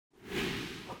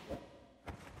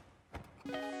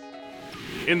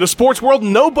In the sports world,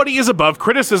 nobody is above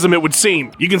criticism, it would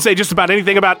seem. You can say just about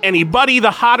anything about anybody, the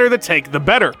hotter the take, the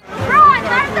better. Ron,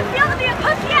 how does it feel to be a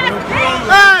pussy-ass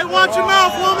bitch? Hey, watch your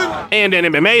mouth, woman! And in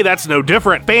MMA, that's no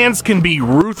different. Fans can be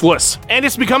ruthless. And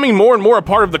it's becoming more and more a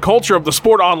part of the culture of the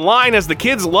sport online as the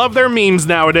kids love their memes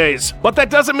nowadays. But that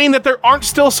doesn't mean that there aren't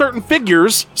still certain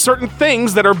figures, certain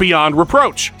things that are beyond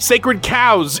reproach. Sacred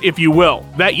cows, if you will,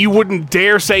 that you wouldn't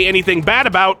dare say anything bad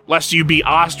about lest you be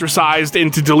ostracized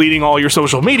into deleting all your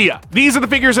social media. These are the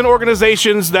figures and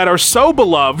organizations that are so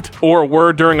beloved, or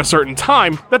were during a certain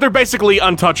time, that they're basically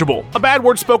untouchable. A bad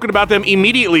word spoken about them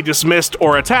immediately dismissed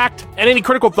or attacked, and any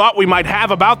critical thought we might have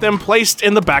about them placed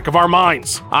in the back of our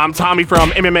minds. I'm Tommy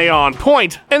from MMA On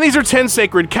Point, and these are 10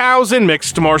 sacred cows in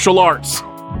mixed martial arts.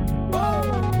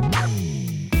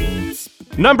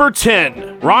 Number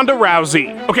 10, Ronda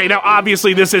Rousey. Okay, now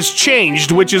obviously this has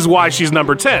changed, which is why she's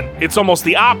number 10. It's almost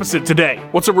the opposite today.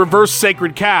 What's a reverse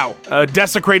sacred cow? A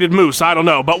desecrated moose? I don't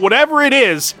know. But whatever it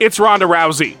is, it's Ronda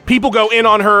Rousey. People go in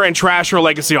on her and trash her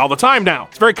legacy all the time now.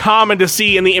 It's very common to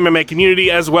see in the MMA community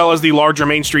as well as the larger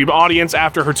mainstream audience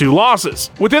after her 2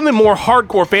 losses. Within the more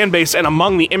hardcore fan base and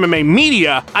among the MMA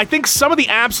media, I think some of the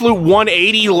absolute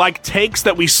 180-like takes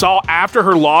that we saw after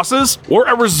her losses were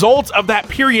a result of that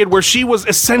period where she was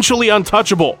essentially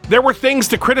untouchable. There were things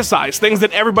to criticize, things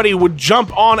that everybody would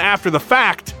jump on after the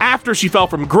fact, after she fell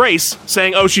from grace,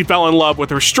 saying, oh, she fell in love with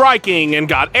her striking and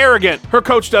got arrogant. Her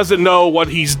coach doesn't know what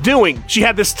he's doing. She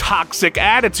had this toxic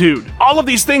attitude. All of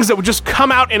these things that would just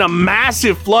come out in a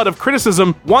massive flood of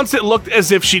criticism once it looked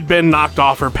as if she'd been knocked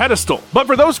off her pedestal. But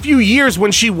for those few years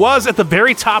when she was at the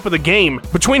very top of the game,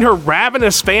 between her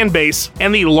ravenous fan base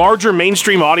and the larger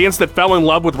mainstream audience that fell in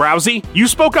love with Rousey, you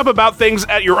spoke up about things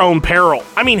at your own peril.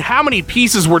 I mean, how many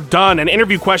pieces were done and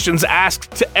interview questions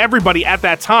asked to everybody at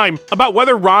that time about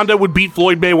whether Ronda would beat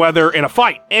Floyd Mayweather in a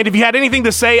fight? And if you had anything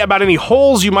to say about any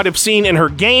holes you might have seen in her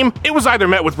game, it was either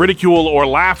met with ridicule or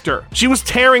laughter. She was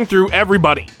tearing through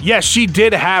everybody. Yes, she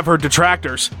did have her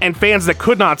detractors and fans that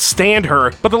could not stand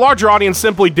her, but the larger audience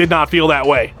simply did not feel that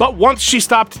way. But once she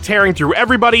stopped tearing through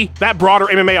everybody, that broader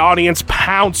MMA audience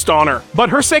pounced on her. But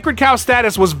her sacred cow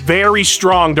status was very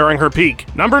strong during her peak.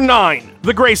 Number 9.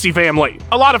 The Gracie family.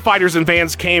 A lot of fighters and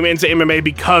fans came into MMA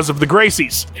because of the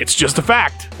Gracies. It's just a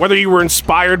fact. Whether you were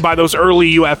inspired by those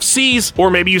early UFCs, or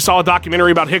maybe you saw a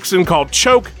documentary about Rickson called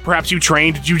Choke, perhaps you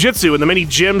trained jiu-jitsu in the many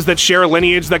gyms that share a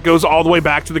lineage that goes all the way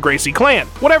back to the Gracie clan.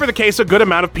 Whatever the case, a good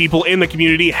amount of people in the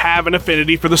community have an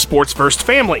affinity for the sports first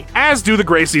family, as do the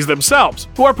Gracies themselves,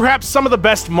 who are perhaps some of the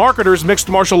best marketers mixed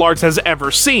martial arts has ever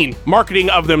seen,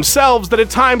 marketing of themselves that at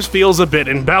times feels a bit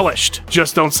embellished.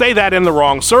 Just don't say that in the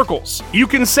wrong circles. You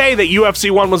can say that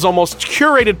UFC 1 was almost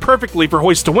curated perfectly for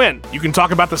Royce to win. You can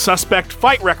talk about the suspect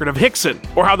fight record of Rickson,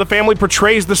 or how the family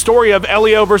portrays the story of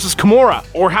Elio versus Kimura,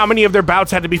 or how many of their bouts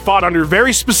had to be fought under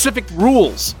very specific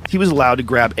rules. He was allowed to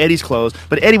grab Eddie's clothes,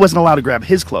 but Eddie wasn't allowed to grab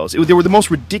his clothes. They were the most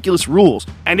ridiculous rules.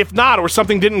 And if not, or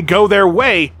something didn't go their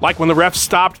way, like when the ref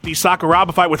stopped the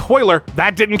Sakuraba fight with Hoyler,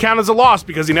 that didn't count as a loss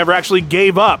because he never actually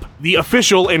gave up. The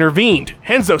official intervened.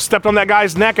 Henzo stepped on that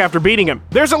guy's neck after beating him.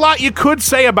 There's a lot you could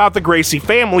say about the Gracie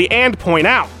family and point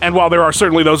out. And while there are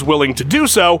certainly those willing to do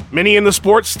so, many in the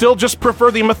sport still just prefer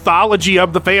the mythology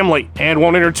of the family and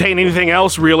won't entertain anything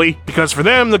else really, because for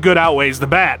them, the good outweighs the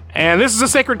bad. And this is a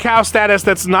sacred cow status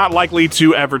that's not likely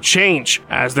to ever change,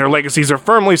 as their legacies are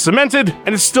firmly cemented,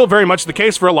 and it's still very much the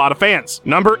case for a lot of fans.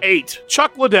 Number 8,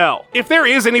 Chuck Liddell. If there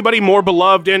is anybody more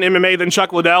beloved in MMA than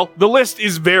Chuck Liddell, the list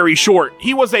is very short.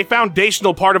 He was a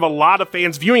foundational part of a lot of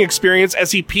fans' viewing experience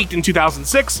as he peaked in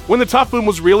 2006, when the tough boom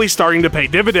was really starting to pay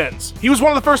dividends. He was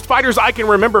one of the first fighters I can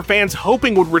remember fans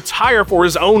hoping would retire for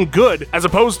his own good, as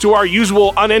opposed to our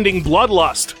usual unending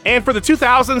bloodlust. And for the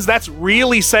 2000s, that's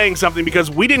really saying something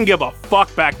because we didn't give a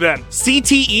fuck back then.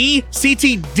 CTE?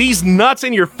 CTD's nuts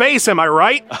in your face, am I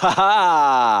right?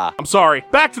 I'm sorry.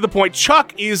 Back to the point,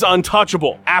 Chuck is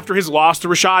untouchable. After his loss to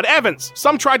Rashad Evans,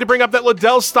 some tried to bring up that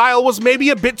Liddell's style was maybe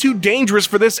a bit too dangerous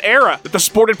for this era, that the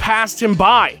sport had passed him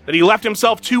by, that he left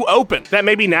himself too open, that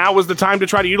maybe now was the time to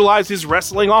try to utilize his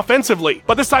wrestling offensively.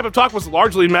 But this type of talk was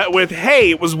largely met with,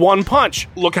 hey, it was one punch.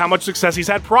 Look how much success he's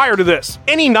had prior to this.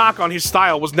 Any knock on his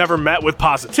style was never met with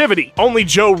positivity. Only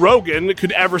Joe Rogan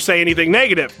could ever say anything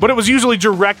negative, but it was usually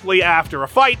directed directly after a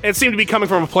fight, and it seemed to be coming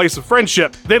from a place of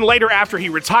friendship. Then later, after he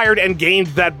retired and gained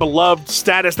that beloved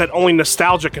status that only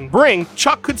nostalgia can bring,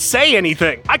 Chuck could say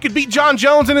anything. I could beat John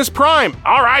Jones in his prime.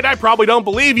 Alright, I probably don't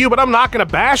believe you, but I'm not gonna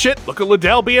bash it. Look at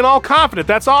Liddell being all confident,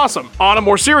 that's awesome. On a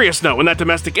more serious note, when that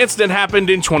domestic incident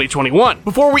happened in 2021,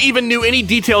 before we even knew any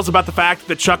details about the fact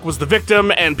that Chuck was the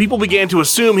victim and people began to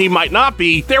assume he might not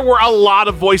be, there were a lot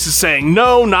of voices saying,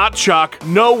 no, not Chuck,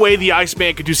 no way the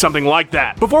Iceman could do something like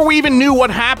that. Before we even knew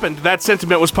what happened, that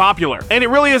sentiment was popular, and it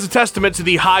really is a testament to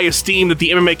the high esteem that the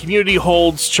MMA community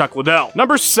holds Chuck Liddell.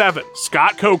 Number 7,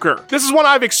 Scott Coker. This is one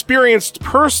I've experienced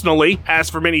personally, as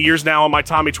for many years now on my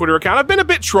Tommy Twitter account, I've been a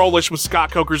bit trollish with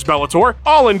Scott Coker's Bellator,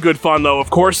 all in good fun though, of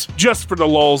course, just for the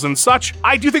lulz and such.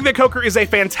 I do think that Coker is a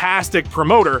fantastic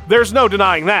promoter, there's no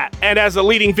denying that, and as a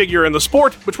leading figure in the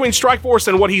sport, between Strikeforce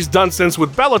and what he's done since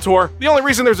with Bellator, the only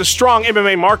reason there's a strong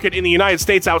MMA market in the United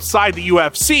States outside the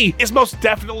UFC is most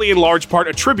definitely in large part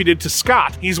attributed to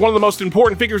Scott. He's one of the most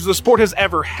important figures the sport has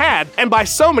ever had, and by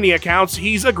so many accounts,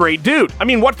 he's a great dude. I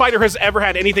mean, what fighter has ever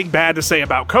had anything bad to say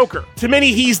about Coker? To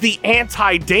many, he's the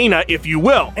anti-Dana, if you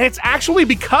will, and it's actually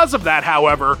because of that,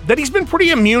 however, that he's been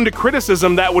pretty immune to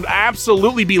criticism that would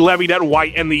absolutely be levied at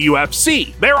White and the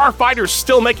UFC. There are fighters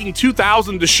still making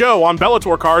 $2,000 to show on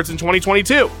Bellator cards in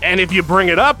 2022, and if you bring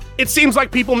it up, it seems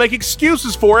like people make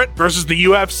excuses for it, versus the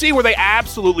UFC where they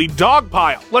absolutely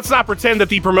dogpile. Let's not pretend that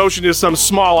the promotion is some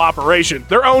small operation.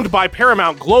 They're owned by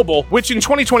Paramount Global, which in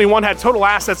 2021 had total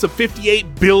assets of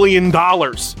 $58 billion.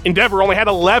 Endeavor only had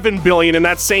 $11 billion in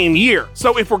that same year.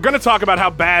 So if we're gonna talk about how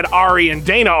bad Ari and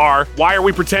Dana are, why are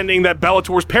we pretending that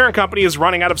Bellator's parent company is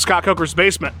running out of Scott Coker's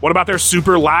basement? What about their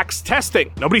super lax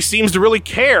testing? Nobody seems to really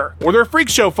care. Or their freak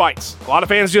show fights. A lot of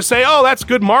fans just say, oh, that's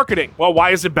good marketing. Well,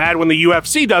 why is it bad when the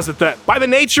UFC does it then? By the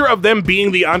nature of them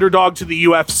being the underdog to the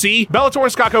UFC, Bellator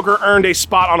and Scott Coker earned a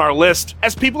spot on our list,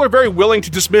 as people are very willing to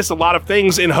dismiss a lot of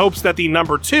things in hopes that the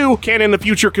number 2 can in the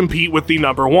future compete with the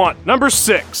number 1. Number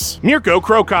 6, Mirko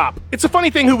Cro Cop. It's a funny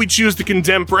thing who we choose to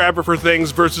condemn forever for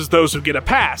things versus those who get a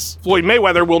pass. Floyd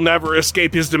Mayweather will never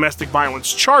escape his domestic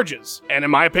violence charges, and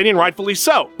in my opinion, rightfully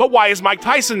so. But why is Mike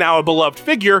Tyson now a beloved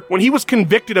figure when he was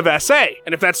convicted of SA?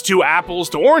 And if that's 2 apples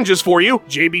to oranges for you,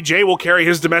 JBJ will carry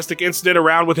his domestic incident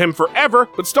around with him forever,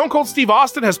 but Stone Cold Steve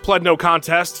Austin has pled no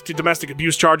contest to domestic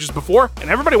abuse charges before, and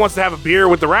everybody wants to have a beer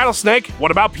with the rattlesnake.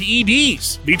 What about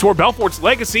PEDs? Vitor Belfort's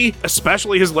legacy,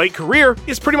 especially his late career,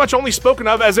 is pretty much only spoken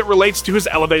of as it relates to his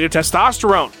elevated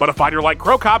testosterone. But a fighter like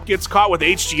Cro Cop gets caught with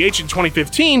HGH in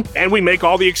 2015, and we make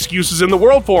all the excuses in the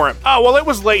world for him. Oh, well, it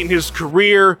was late in his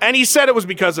career, and he said it was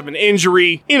because of an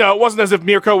injury. You know, it wasn't as if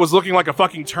Mirko was looking like a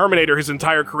fucking Terminator his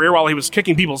entire career while he was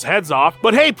kicking people's heads off.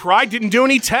 But hey, Pride didn't do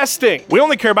any testing. We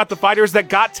only care about the fighters that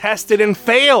got tested and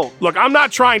failed. Look, I'm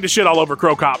not trying to shit all over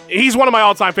Cro Cop. He's one of my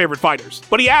all-time favorite fighters.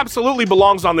 But he absolutely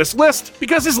belongs on this list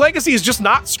because his legacy is just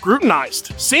not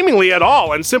scrutinized, seemingly at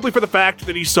all, and simply for the fact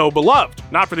that he's so beloved.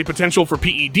 Not for the potential for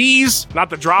PEDs, not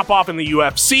the drop-off in the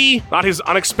UFC, not his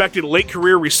unexpected late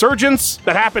career resurgence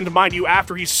that happened, mind you,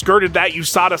 after he skirted that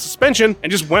USADA suspension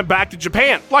and just went back to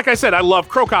Japan. Like I said, I love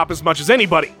Cro Cop as much as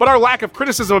anybody, but our lack of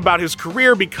criticism about his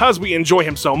career because we enjoy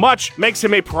him so much makes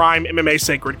him a prime MMA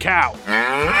sacred cow.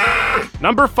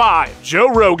 Number 5, Joe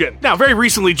Rogan. Now, very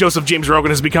recently, Joseph James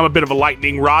Rogan has become a bit of a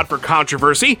lightning rod for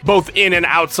controversy, both in and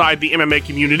outside the MMA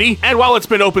community, and while it's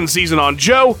been open season on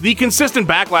Joe, the consistent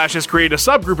backlash has created a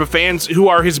subgroup of fans who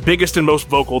are his biggest and most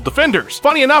vocal defenders.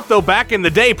 Funny enough, though, back in the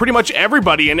day, pretty much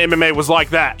everybody in MMA was like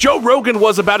that. Joe Rogan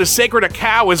was about as sacred a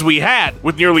cow as we had,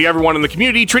 with nearly everyone in the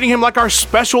community treating him like our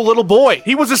special little boy.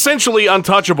 He was essentially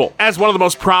untouchable. As one of the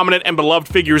most prominent and beloved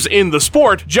figures in the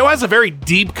sport, Joe has a very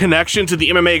deep connection to the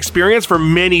MMA experience for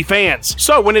many fans.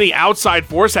 So when any outside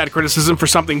force had criticism for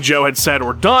something Joe had said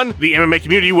or done, the MMA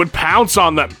community would pounce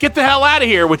on them. Get the hell out of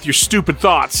here with your stupid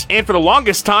thoughts. And for the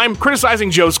longest time,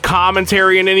 criticizing Joe's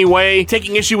commentary in any way,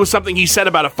 taking issue with something he said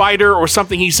about a fighter or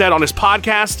something he said on his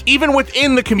podcast, even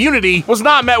within the community, was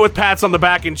not met with pats on the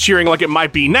back and cheering like it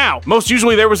might be now. Most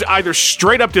usually there was either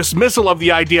straight up dismissal of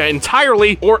the idea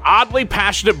entirely or oddly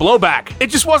passionate blowback. It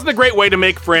just wasn't a great way to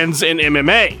make friends in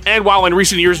MMA. And while in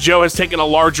recent years Joe has taken a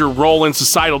larger role in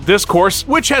societal discourse,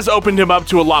 which has opened him up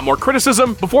to a lot more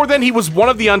criticism, before then he was one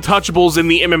of the untouchables in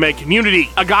the MMA community.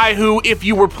 A guy who, if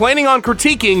you were planning on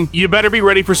critiquing, you better be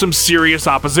ready for some serious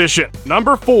opposition.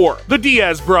 Number 4, the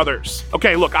Diaz brothers.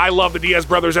 Okay, look, I love the Diaz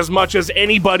brothers as much as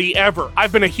anybody ever.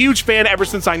 I've been a huge fan ever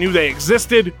since I knew they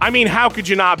existed. I mean, how could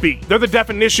you not be? They're the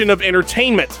definition of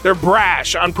entertainment. They're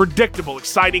brash, unpredictable,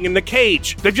 exciting in the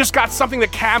cage. They've just got something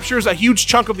that captures a huge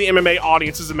chunk of the MMA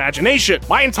audience's imagination. inspiration.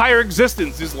 My entire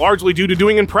existence is largely due to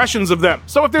doing impressions of them.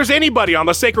 So if there's anybody on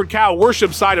the sacred cow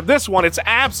worship side of this one, it's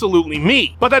absolutely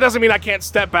me. But that doesn't mean I can't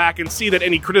step back and see that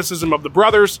any criticism of the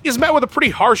brothers is met with a pretty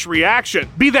harsh reaction.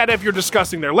 Be that if you're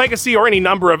discussing their legacy or any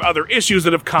number of other issues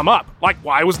that have come up. Like,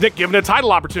 why was Nick given a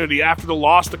title opportunity after the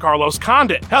loss to Carlos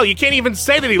Condit? Hell, you can't even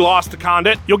say that he lost to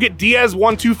Condit. You'll get Diaz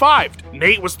 1-2-5'd.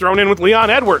 Nate was thrown in with Leon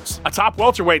Edwards, a top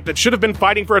welterweight that should have been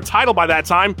fighting for a title by that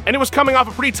time, and it was coming off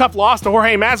a pretty tough loss to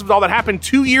Jorge Masvidal that happened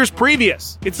 2 years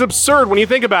previous. It's absurd when you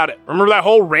think about it. Remember that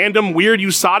whole random weird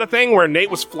USADA thing where Nate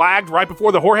was flagged right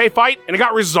before the Jorge fight, and it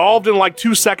got resolved in like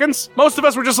 2 seconds? Most of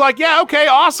us were just like, yeah, okay,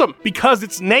 awesome, because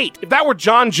it's Nate. If that were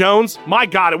John Jones, my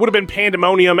God, it would have been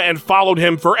pandemonium and followed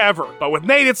him forever. But with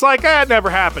Nate, it's like, it never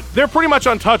happened. They're pretty much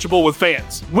untouchable with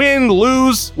fans. Win,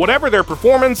 lose, whatever their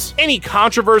performance, any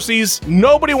controversies,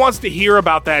 nobody wants to hear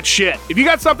about that shit. If you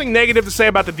got something negative to say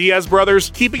about the Diaz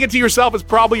brothers, keeping it to yourself is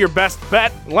probably your best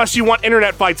bet, unless you want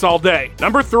internet fights all day.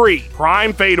 Number 3,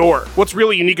 Prime Fedor. What's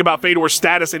really unique about Fedor's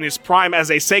status in his prime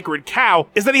as a sacred cow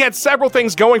is that he had several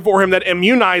things going for him that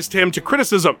immunized him to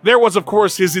criticism. There was, of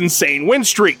course, his insane win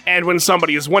streak. And when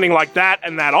somebody is winning like that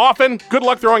and that often, good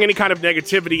luck throwing any kind of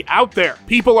negativity out there.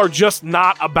 People are just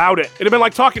not about it. It'd have been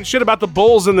like talking shit about the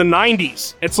Bulls in the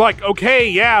 90s. It's like, okay,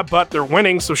 yeah, but they're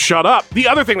winning, so shut up. The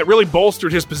other thing that really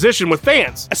bolstered his position with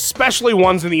fans, especially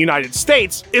ones in the United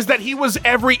States, is that he was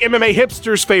every MMA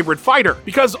hipster's favorite fighter,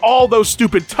 because all those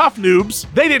stupid tough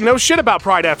noobs, they didn't know shit about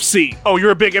Pride FC. Oh,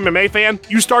 you're a big MMA fan?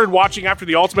 You started watching after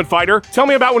The Ultimate Fighter? Tell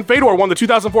me about when Fedor won the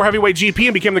 2004 heavyweight GP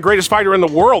and became the greatest fighter in the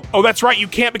world. Oh, that's right, you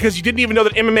can't because you didn't even know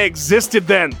that MMA existed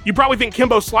then. You probably think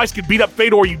Kimbo Slice could beat up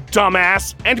Fedor, you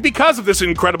dumbass. And because of this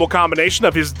incredible combination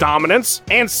of his dominance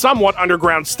and somewhat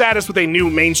underground status with a new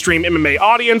mainstream MMA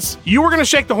audience, you were gonna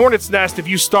shake the hornet's nest if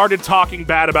you started talking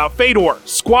bad about Fedor.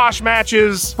 Squash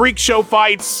matches, freak show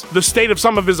fights, the state of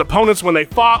some of his opponents when they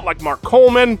fought, like Mark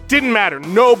Coleman, didn't matter.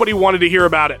 Nobody wanted to hear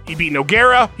about it. He beat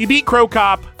Nogueira, he beat Crow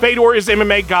Cop. Fedor is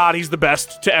MMA god, he's the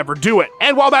best to ever do it.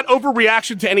 And while that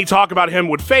overreaction to any talk about him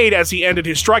would fade as he ended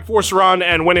his Strikeforce run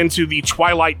and went into the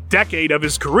twilight decade of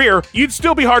his career, you'd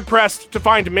still be hard-pressed to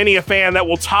find many a fan that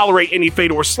will tolerate any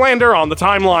Fedor slander on the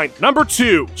timeline. Number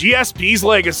 2, GSP's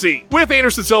legacy. With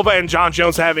Anderson Silva and John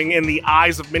Jones having, in the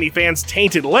eyes of many fans,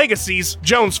 tainted legacies,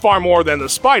 Jones far more than the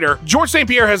Spider, George St.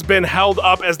 Pierre has been held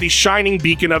up as the shining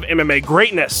beacon of MMA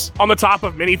greatness, on the top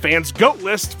of many fans' GOAT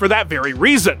list for that very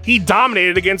reason. He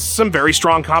dominated against some very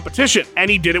strong competition, and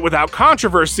he did it without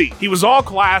controversy. He was all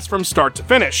class from start to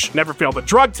finish, never failed a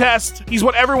drug test. He's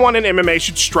what everyone in MMA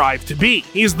should strive to be.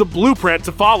 He's the blueprint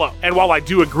to follow. And while I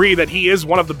do agree that he is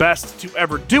one of the best to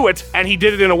ever do it, and he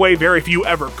did it in a way very few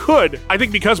ever could, I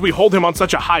think because we hold him on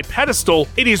such a high pedestal,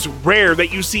 it is rare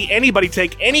that you see anybody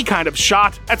take any kind of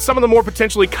shot at some of the more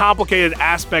potentially complicated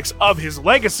aspects of his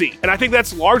legacy. And I think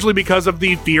that's largely because of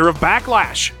the fear of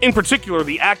backlash. In particular,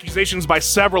 the accusations by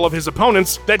several of his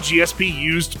opponents that GSP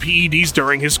used PEDs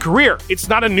during his career. It's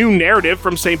not a new narrative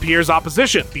from St. Pierre's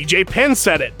opposition. BJ Penn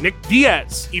said it, Nick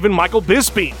Diaz, even Michael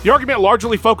Bisping. The argument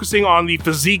largely focusing on the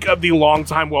physique of the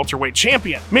longtime welterweight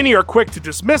champion. Many are quick to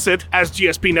dismiss it, as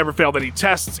GSP never failed any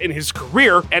tests in his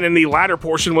career, and in the latter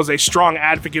portion was a strong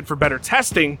advocate for better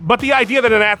testing, but the idea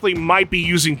that an athlete might be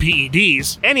using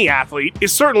PEDs, any athlete,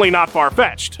 is certainly not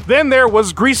far-fetched. Then there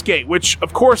was Greasegate, which,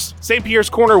 of course, St. Pierre's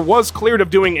corner was cleared of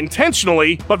doing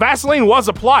intentionally, but Vaseline was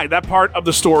applied. That part of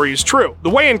the story is true. The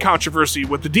weigh-in controversy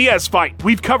with the Diaz fight,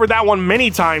 we've covered that one many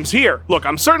times here. Look,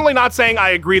 I'm certainly not saying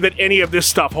I agree that any of this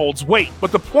stuff holds weight,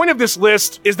 but the point of this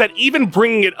list is that even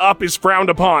bringing it up is frowned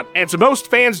upon, and to most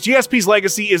fans, GSP's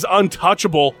legacy is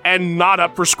untouchable and not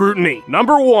up for scrutiny.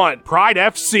 Number 1, Pride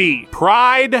FC.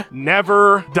 Pride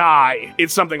never die.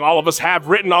 It's something all of us have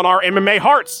written on our MMA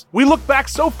hearts. We look back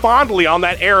so fondly on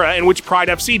that era in which Pride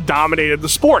FC dominated the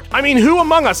sport. I mean, who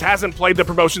among us hasn't played the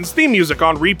promotion's theme music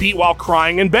on repeat while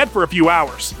crying in bed for a few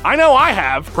hours? I know I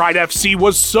have. Pride FC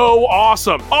was so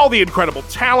awesome. All the incredible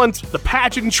talent, the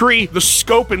pageantry, the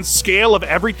scope and scale of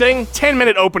everything,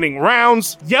 10-minute opening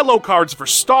rounds, yellow cards for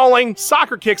stalling,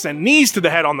 soccer kicks and knees to the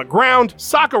head on the ground,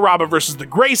 Sakuraba versus the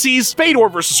Gracies, Fedor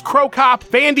versus Crow Cop,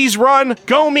 Vandy's Run,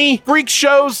 Gomi, freak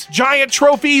shows, giant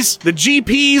trophies, the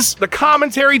GPs, the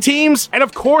commentary teams, and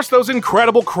of course those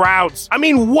incredible crowds. I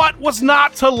mean, what was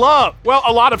not to love? Well,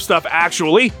 a lot of stuff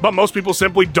actually, but most people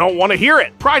simply don't want to hear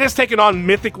it. Pride has taken on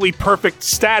mythically perfect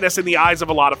status in the eyes of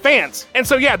a lot of fans. And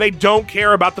so yeah, they don't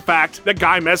care about the fact that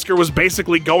Guy Mesker was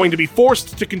basically going to be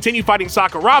forced to continue fighting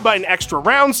Sakuraba in extra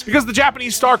rounds because the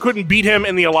Japanese star couldn't beat him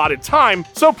in the allotted time,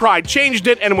 so Pride changed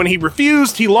it, and when he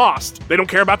refused, he lost. They don't don't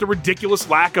care about the ridiculous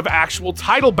lack of actual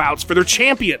title bouts for their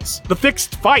champions, the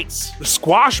fixed fights, the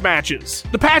squash matches.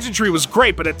 The pageantry was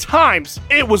great, but at times,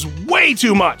 it was way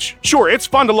too much. Sure, it's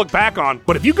fun to look back on,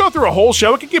 but if you go through a whole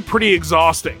show, it can get pretty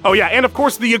exhausting. Oh yeah, and of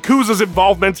course the Yakuza's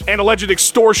involvement and alleged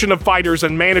extortion of fighters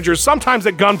and managers, sometimes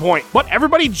at gunpoint. But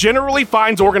everybody generally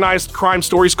finds organized crime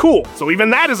stories cool, so even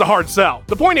that is a hard sell.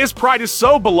 The point is, Pride is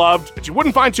so beloved that you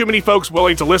wouldn't find too many folks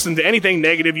willing to listen to anything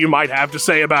negative you might have to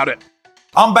say about it.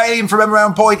 I'm Bailey from MMA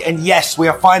On Point, and yes, we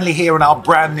are finally here in our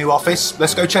brand new office.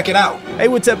 Let's go check it out. Hey,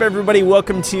 what's up, everybody?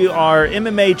 Welcome to our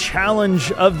MMA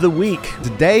Challenge of the Week.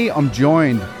 Today, I'm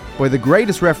joined by the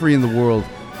greatest referee in the world,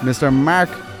 Mr. Mark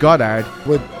Goddard.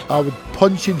 I would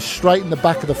punch him straight in the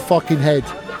back of the fucking head.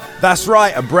 That's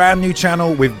right, a brand new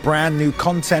channel with brand new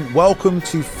content. Welcome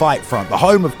to Fight Front, the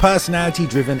home of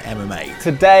personality-driven MMA.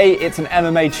 Today, it's an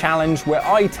MMA challenge where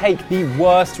I take the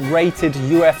worst rated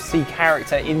UFC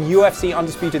character in UFC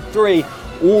Undisputed 3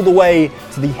 all the way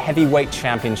to the heavyweight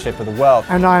championship of the world.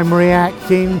 And I'm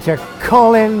reacting to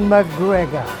Colin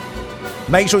McGregor.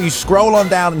 Make sure you scroll on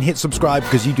down and hit subscribe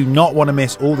because you do not want to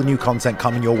miss all the new content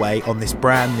coming your way on this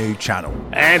brand new channel.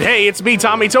 And hey, it's me,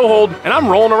 Tommy Toehold, and I'm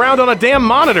rolling around on a damn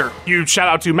monitor. Huge shout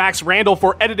out to Max Randall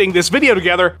for editing this video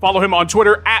together. Follow him on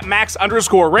Twitter at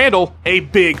Max_Randall. A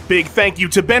big thank you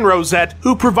to Ben Rosette,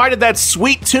 who provided that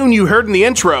sweet tune you heard in the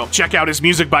intro. Check out his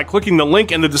music by clicking the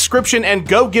link in the description and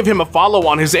go give him a follow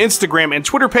on his Instagram and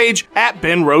Twitter page at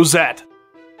Ben Rosette.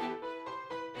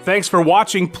 Thanks for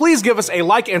watching. Please give us a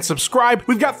like and subscribe.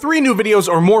 We've got 3 new videos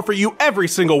or more for you every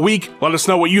single week. Let us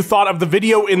know what you thought of the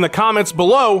video in the comments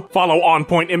below. Follow On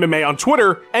Point MMA on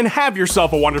Twitter, and have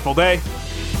yourself a wonderful day.